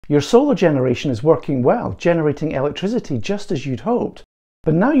Your solar generation is working well, generating electricity just as you'd hoped.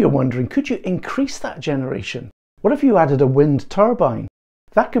 But now you're wondering, could you increase that generation? What if you added a wind turbine?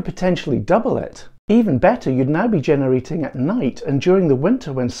 That could potentially double it. Even better, you'd now be generating at night and during the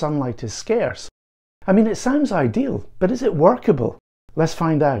winter when sunlight is scarce. I mean, it sounds ideal, but is it workable? Let's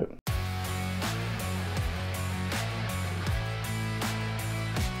find out.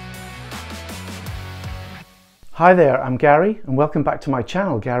 Hi there, I'm Gary and welcome back to my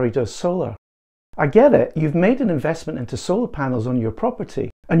channel, Gary Does Solar. I get it, you've made an investment into solar panels on your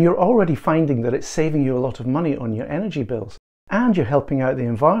property and you're already finding that it's saving you a lot of money on your energy bills and you're helping out the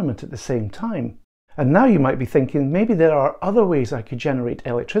environment at the same time. And now you might be thinking maybe there are other ways I could generate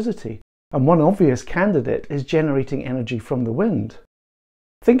electricity, and one obvious candidate is generating energy from the wind.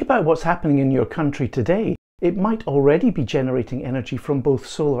 Think about what's happening in your country today. It might already be generating energy from both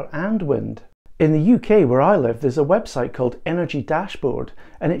solar and wind. In the UK where I live, there's a website called Energy Dashboard,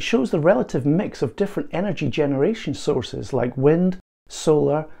 and it shows the relative mix of different energy generation sources like wind,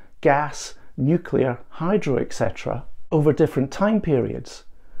 solar, gas, nuclear, hydro, etc. over different time periods.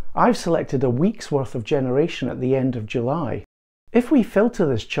 I've selected a week's worth of generation at the end of July. If we filter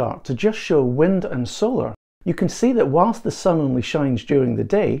this chart to just show wind and solar, you can see that whilst the sun only shines during the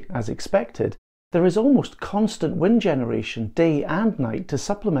day, as expected, there is almost constant wind generation day and night to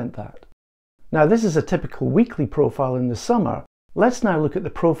supplement that. Now this is a typical weekly profile in the summer. Let's now look at the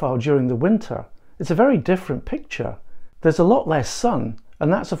profile during the winter. It's a very different picture. There's a lot less sun,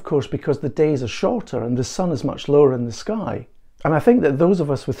 and that's of course because the days are shorter and the sun is much lower in the sky. And I think that those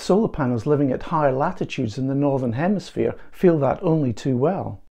of us with solar panels living at higher latitudes in the northern hemisphere feel that only too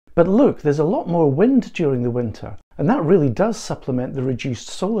well. But look, there's a lot more wind during the winter, and that really does supplement the reduced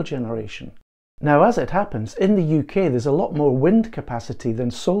solar generation. Now as it happens, in the UK there's a lot more wind capacity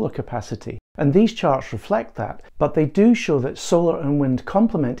than solar capacity, and these charts reflect that, but they do show that solar and wind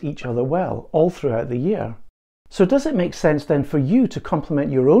complement each other well all throughout the year. So does it make sense then for you to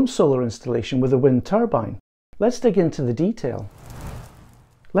complement your own solar installation with a wind turbine? Let's dig into the detail.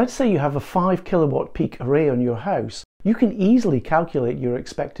 Let's say you have a 5 kilowatt peak array on your house. You can easily calculate your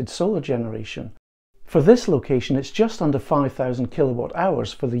expected solar generation. For this location it's just under 5,000 kilowatt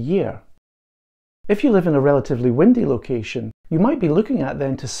hours for the year. If you live in a relatively windy location, you might be looking at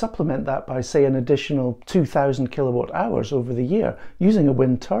then to supplement that by say an additional 2,000 kilowatt hours over the year using a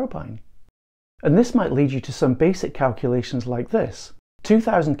wind turbine. And this might lead you to some basic calculations like this.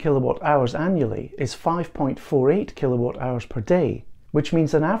 2,000 kilowatt hours annually is 5.48 kilowatt hours per day, which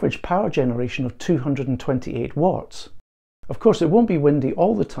means an average power generation of 228 watts. Of course it won't be windy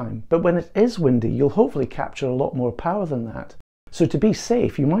all the time, but when it is windy you'll hopefully capture a lot more power than that. So to be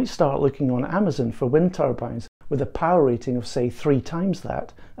safe, you might start looking on Amazon for wind turbines with a power rating of say 3 times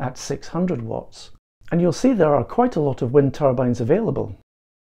that at 600 watts. And you'll see there are quite a lot of wind turbines available.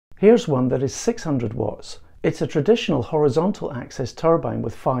 Here's one that is 600 watts. It's a traditional horizontal axis turbine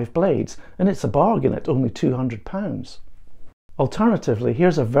with 5 blades, and it's a bargain at only £200. Alternatively,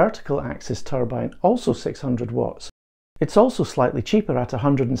 here's a vertical axis turbine, also 600 watts. It's also slightly cheaper at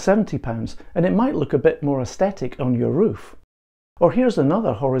 £170, and it might look a bit more aesthetic on your roof. Or here's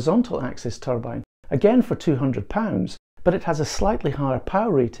another horizontal axis turbine, again for £200, but it has a slightly higher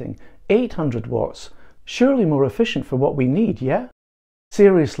power rating, 800 watts. Surely more efficient for what we need, yeah?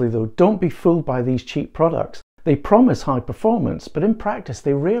 Seriously though, don't be fooled by these cheap products. They promise high performance, but in practice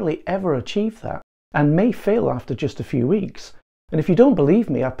they rarely ever achieve that, and may fail after just a few weeks. And if you don't believe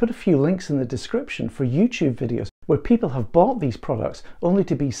me, I've put a few links in the description for YouTube videos where people have bought these products only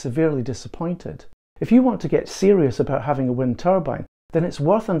to be severely disappointed. If you want to get serious about having a wind turbine, then it's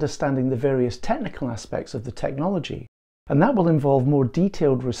worth understanding the various technical aspects of the technology. And that will involve more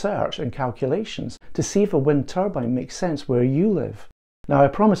detailed research and calculations to see if a wind turbine makes sense where you live. Now I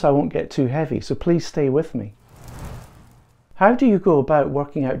promise I won't get too heavy, so please stay with me. How do you go about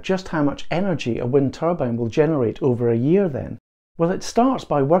working out just how much energy a wind turbine will generate over a year then? Well, it starts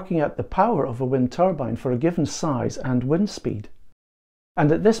by working out the power of a wind turbine for a given size and wind speed. And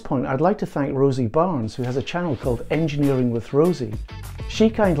at this point I'd like to thank Rosie Barnes, who has a channel called Engineering with Rosie. She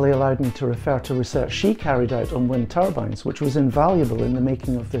kindly allowed me to refer to research she carried out on wind turbines, which was invaluable in the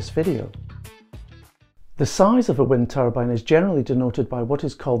making of this video. The size of a wind turbine is generally denoted by what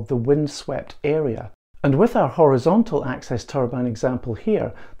is called the windswept area. And with our horizontal axis turbine example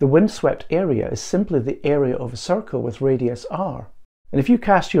here, the windswept area is simply the area of a circle with radius r. And if you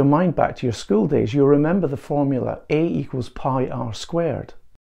cast your mind back to your school days, you'll remember the formula A equals pi r squared.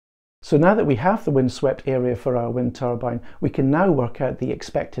 So now that we have the windswept area for our wind turbine, we can now work out the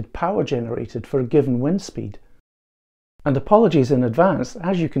expected power generated for a given wind speed. And apologies in advance,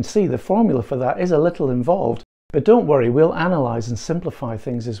 as you can see the formula for that is a little involved, But don't worry, we'll analyse and simplify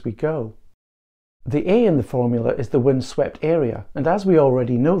things as we go. The A in the formula is the wind-swept area, and as we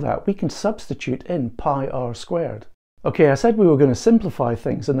already know that, we can substitute in pi r squared. Okay, I said we were going to simplify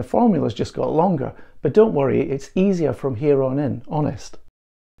things and the formula's just got longer, but don't worry, it's easier from here on in, honest.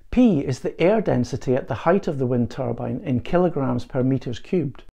 P is the air density at the height of the wind turbine in kilograms per meters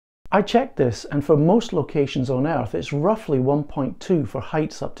cubed. I checked this, and for most locations on Earth it's roughly 1.2 for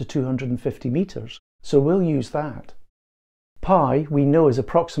heights up to 250 meters, so we'll use that. Pi we know is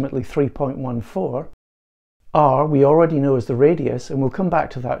approximately 3.14. R we already know is the radius, and we'll come back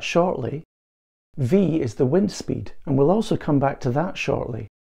to that shortly. V is the wind speed, and we'll also come back to that shortly.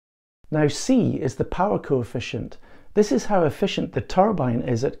 Now C is the power coefficient. This is how efficient the turbine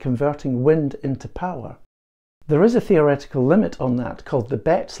is at converting wind into power. There is a theoretical limit on that called the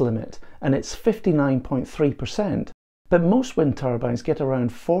Betz limit, and it's 59.3%, but most wind turbines get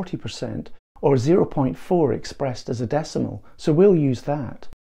around 40%, or 0.4 expressed as a decimal, so we'll use that.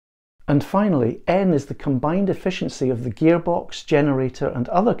 And finally, N is the combined efficiency of the gearbox, generator and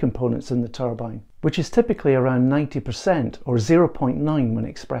other components in the turbine, which is typically around 90%, or 0.9 when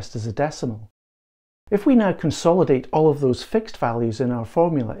expressed as a decimal. If we now consolidate all of those fixed values in our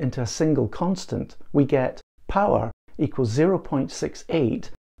formula into a single constant, we get power equals 0.68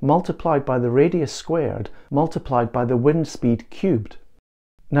 multiplied by the radius squared multiplied by the wind speed cubed.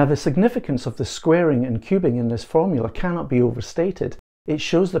 Now the significance of the squaring and cubing in this formula cannot be overstated. It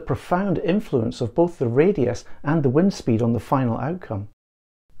shows the profound influence of both the radius and the wind speed on the final outcome.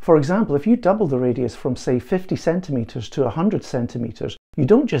 For example, if you double the radius from say 50 centimeters to 100 centimeters, you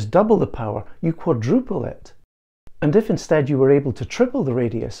don't just double the power, you quadruple it. And if instead you were able to triple the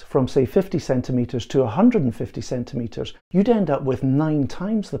radius from say 50 centimeters to 150 centimeters, you'd end up with 9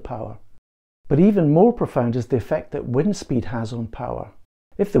 times the power. But even more profound is the effect that wind speed has on power.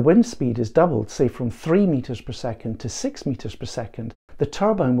 If the wind speed is doubled, say from 3 meters per second to 6 meters per second, the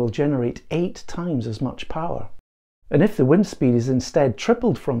turbine will generate 8 times as much power. And if the wind speed is instead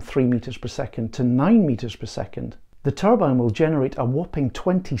tripled from 3 meters per second to 9 meters per second, the turbine will generate a whopping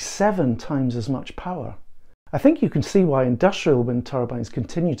 27 times as much power. I think you can see why industrial wind turbines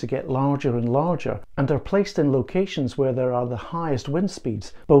continue to get larger and larger and are placed in locations where there are the highest wind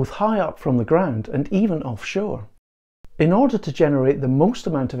speeds, both high up from the ground and even offshore. In order to generate the most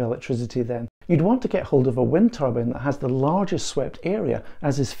amount of electricity then, you'd want to get hold of a wind turbine that has the largest swept area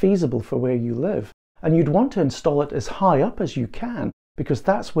as is feasible for where you live, and you'd want to install it as high up as you can because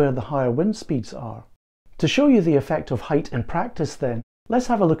that's where the higher wind speeds are. To show you the effect of height in practice then, let's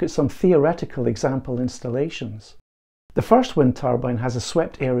have a look at some theoretical example installations. The first wind turbine has a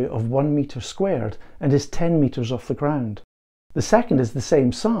swept area of 1 meter squared and is 10 meters off the ground. The second is the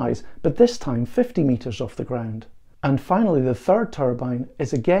same size, but this time 50 meters off the ground. And finally the third turbine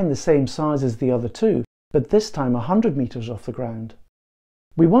is again the same size as the other two, but this time 100 meters off the ground.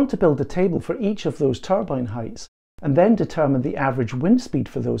 We want to build a table for each of those turbine heights and then determine the average wind speed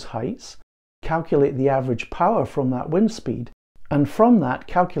for those heights, calculate the average power from that wind speed, and from that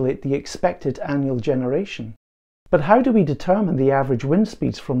calculate the expected annual generation. But how do we determine the average wind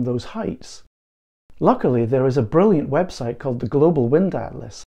speeds from those heights? Luckily, there is a brilliant website called the Global Wind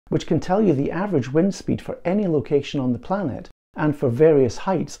Atlas, which can tell you the average wind speed for any location on the planet and for various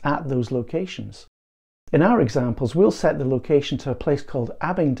heights at those locations. In our examples, we'll set the location to a place called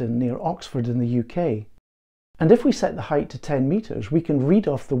Abingdon near Oxford in the UK. And if we set the height to 10 meters, we can read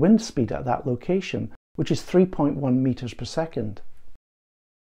off the wind speed at that location, which is 3.1 meters per second.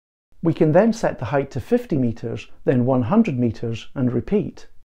 We can then set the height to 50 meters, then 100 meters, and repeat.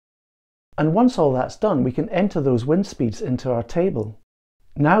 And once all that's done, we can enter those wind speeds into our table.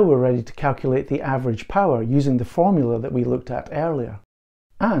 Now we're ready to calculate the average power using the formula that we looked at earlier.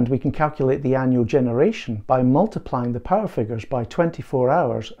 And we can calculate the annual generation by multiplying the power figures by 24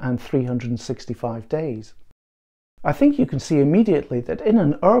 hours and 365 days. I think you can see immediately that in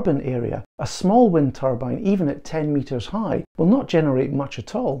an urban area, a small wind turbine, even at 10 meters high, will not generate much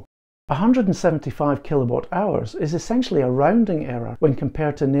at all. 175 kilowatt hours is essentially a rounding error when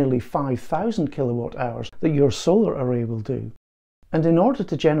compared to nearly 5,000 kilowatt hours that your solar array will do. And in order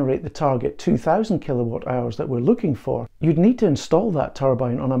to generate the target 2,000 kilowatt hours that we're looking for, you'd need to install that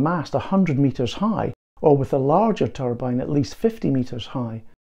turbine on a mast 100 meters high, or with a larger turbine at least 50 meters high.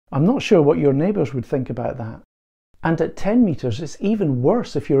 I'm not sure what your neighbours would think about that. And at 10 meters it's even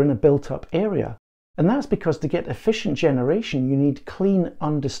worse if you're in a built-up area. And that's because to get efficient generation you need clean,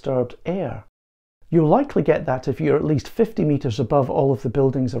 undisturbed air. You'll likely get that if you're at least 50 meters above all of the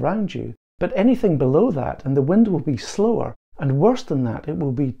buildings around you, but anything below that and the wind will be slower, and worse than that, it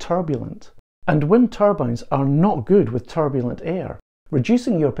will be turbulent. And wind turbines are not good with turbulent air,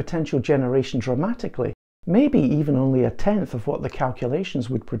 reducing your potential generation dramatically maybe even only a tenth of what the calculations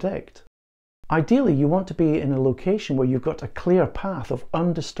would predict. Ideally, you want to be in a location where you've got a clear path of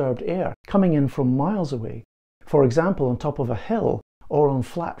undisturbed air coming in from miles away, for example on top of a hill or on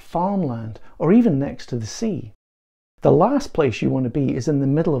flat farmland or even next to the sea. The last place you want to be is in the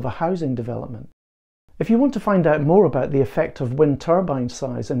middle of a housing development. If you want to find out more about the effect of wind turbine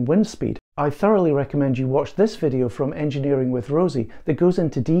size and wind speed, I thoroughly recommend you watch this video from Engineering with Rosie that goes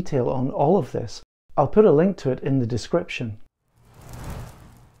into detail on all of this. I'll put a link to it in the description.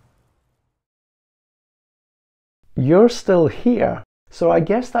 You're still here, so I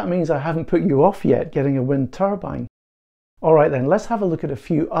guess that means I haven't put you off yet getting a wind turbine. Alright then, let's have a look at a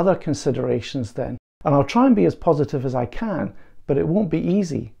few other considerations then, and I'll try and be as positive as I can, but it won't be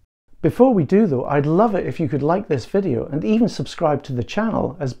easy. Before we do though, I'd love it if you could like this video and even subscribe to the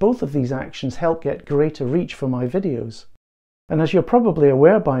channel, as both of these actions help get greater reach for my videos. And as you're probably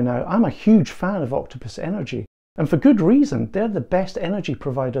aware by now, I'm a huge fan of Octopus Energy, and for good reason. They're the best energy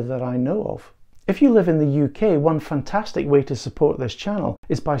provider that I know of. If you live in the UK, one fantastic way to support this channel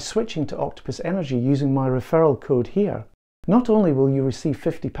is by switching to Octopus Energy using my referral code here. Not only will you receive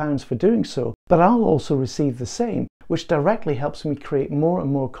 £50 for doing so, but I'll also receive the same, which directly helps me create more and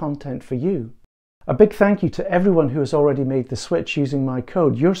more content for you. A big thank you to everyone who has already made the switch using my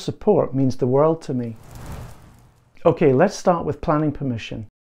code. Your support means the world to me. Okay, let's start with planning permission.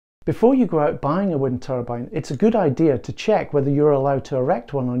 Before you go out buying a wind turbine, it's a good idea to check whether you're allowed to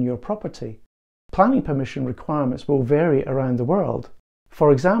erect one on your property. Planning permission requirements will vary around the world.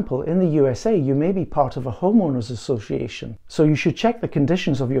 For example, in the USA, you may be part of a homeowners association, so you should check the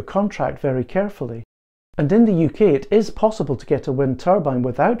conditions of your contract very carefully. And in the UK, it is possible to get a wind turbine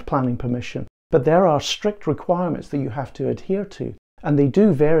without planning permission, but there are strict requirements that you have to adhere to, and they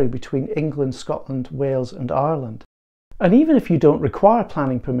do vary between England, Scotland, Wales and Ireland. And even if you don't require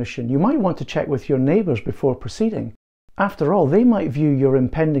planning permission, you might want to check with your neighbours before proceeding. After all, they might view your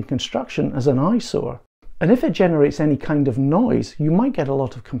impending construction as an eyesore. And if it generates any kind of noise, you might get a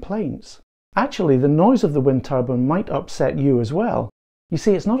lot of complaints. Actually, the noise of the wind turbine might upset you as well. You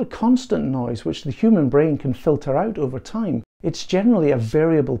see, it's not a constant noise which the human brain can filter out over time. It's generally a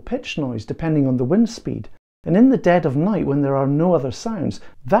variable pitch noise depending on the wind speed. And in the dead of night, when there are no other sounds,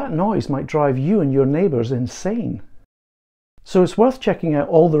 that noise might drive you and your neighbours insane. So it's worth checking out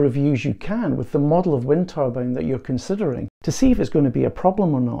all the reviews you can with the model of wind turbine that you're considering to see if it's going to be a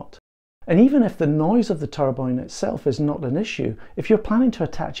problem or not. And even if the noise of the turbine itself is not an issue, if you're planning to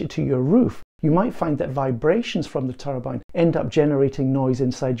attach it to your roof, you might find that vibrations from the turbine end up generating noise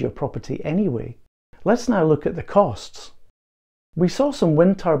inside your property anyway. Let's now look at the costs. We saw some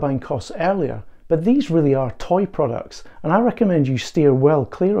wind turbine costs earlier, but these really are toy products, and I recommend you steer well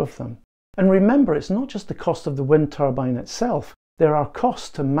clear of them. And remember, it's not just the cost of the wind turbine itself. There are costs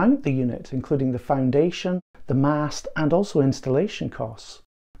to mount the unit, including the foundation, the mast, and also installation costs.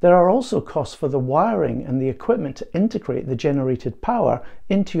 There are also costs for the wiring and the equipment to integrate the generated power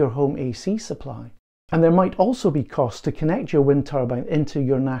into your home AC supply. And there might also be costs to connect your wind turbine into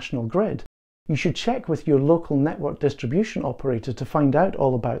your national grid. You should check with your local network distribution operator to find out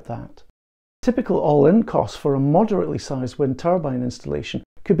all about that. Typical all-in costs for a moderately sized wind turbine installation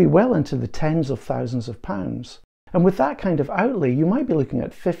could be well into the tens of thousands of pounds. And with that kind of outlay, you might be looking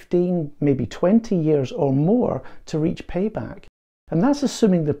at 15, maybe 20 years or more to reach payback. And that's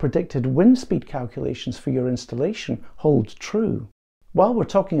assuming the predicted wind speed calculations for your installation hold true. While we're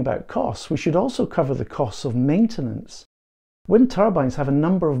talking about costs, we should also cover the costs of maintenance. Wind turbines have a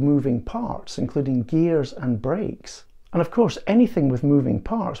number of moving parts, including gears and brakes. And of course, anything with moving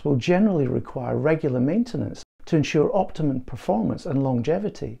parts will generally require regular maintenance to ensure optimum performance and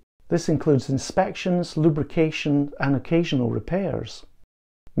longevity. This includes inspections, lubrication, and occasional repairs.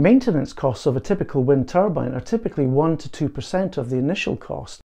 Maintenance costs of a typical wind turbine are typically 1 to 2% of the initial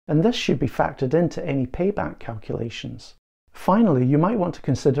cost, and this should be factored into any payback calculations. Finally, you might want to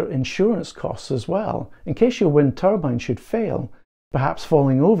consider insurance costs as well, in case your wind turbine should fail, perhaps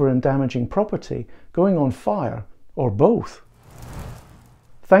falling over and damaging property, going on fire, or both.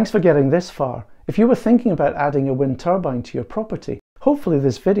 Thanks for getting this far. If you were thinking about adding a wind turbine to your property, hopefully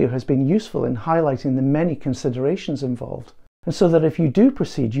this video has been useful in highlighting the many considerations involved, and so that if you do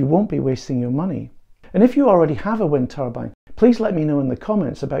proceed, you won't be wasting your money. And if you already have a wind turbine, please let me know in the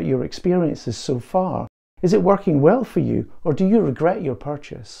comments about your experiences so far. Is it working well for you, or do you regret your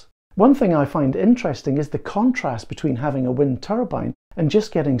purchase? One thing I find interesting is the contrast between having a wind turbine and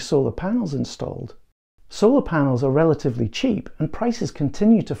just getting solar panels installed. Solar panels are relatively cheap and prices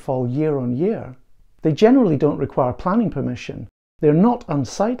continue to fall year on year. They generally don't require planning permission, they're not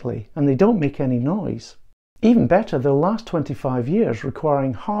unsightly, and they don't make any noise. Even better, they'll last 25 years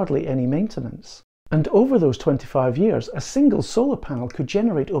requiring hardly any maintenance. And over those 25 years, a single solar panel could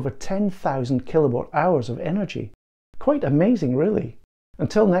generate over 10,000 kilowatt hours of energy. Quite amazing, really.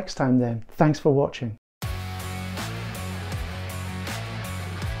 Until next time then, thanks for watching.